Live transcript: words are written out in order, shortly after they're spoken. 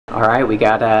All right, we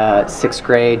got a 6th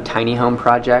grade tiny home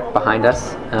project behind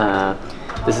us.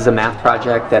 This is a math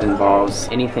project that involves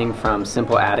anything from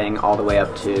simple adding all the way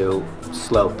up to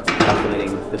slope,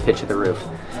 calculating the pitch of the roof.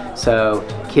 So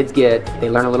kids they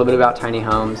learn a little bit about tiny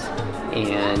homes,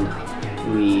 and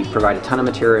we provide a ton of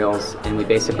materials, and we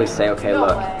basically say, okay,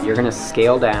 look, you're gonna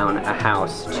scale down a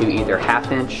house to either 1/2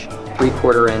 inch,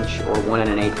 3/4 inch, or 1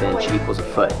 1/8 inch equals a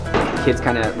foot. Kids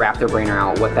kind of wrap their brain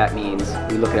around what that means.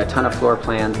 We look at a ton of floor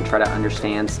plans and try to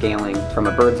understand scaling from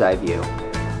a bird's eye view.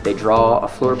 They draw a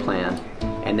floor plan,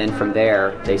 and then from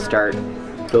there they start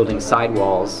building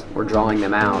sidewalls or drawing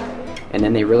them out, and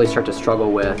then they really start to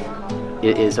struggle with,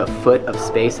 is a foot of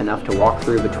space enough to walk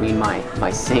through between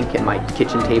my sink and my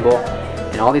kitchen table?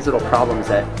 And all these little problems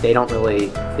that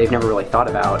they've never really thought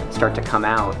about start to come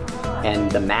out, and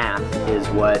the math is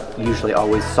what usually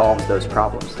always solves those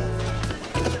problems.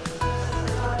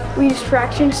 We used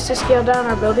fractions to scale down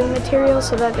our building materials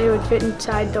so that they would fit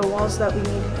inside the walls that we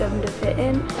needed them to fit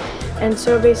in. And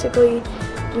so basically,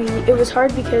 it was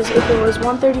hard because if it was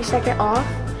 1/32 off,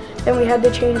 then we had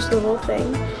to change the whole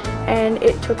thing. And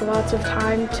it took lots of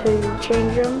time to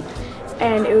change them,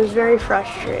 and it was very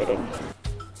frustrating.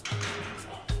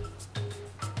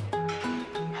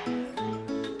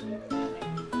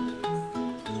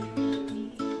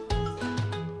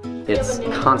 It's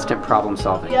constant problem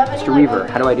solving. Mr. Weaver,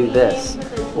 how do I do this?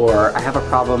 Or I have a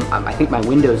problem, I think my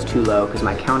window's too low because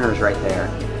my counter is right there.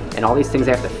 And all these things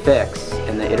I have to fix,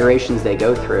 and the iterations they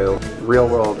go through, real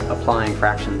world applying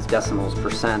fractions, decimals,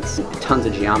 percents, tons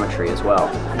of geometry as well.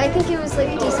 I think it was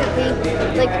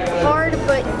decently hard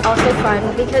but also fun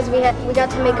because we got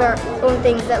to make our own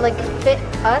things that fit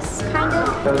us kind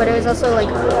of. But it was also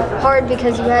hard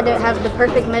because you had to have the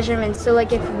perfect measurements. So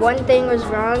if one thing was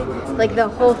wrong, the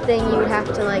whole thing you would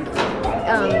have to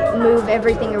move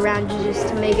everything around you just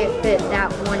to make it fit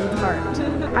that one part.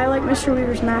 I like Mr.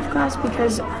 Weaver's math class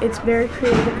because it's a very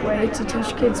creative way to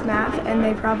teach kids math, and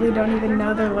they probably don't even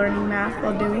know they're learning math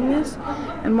while doing this.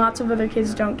 And lots of other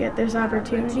kids don't get this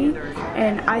opportunity,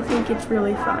 and I think it's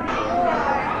really fun.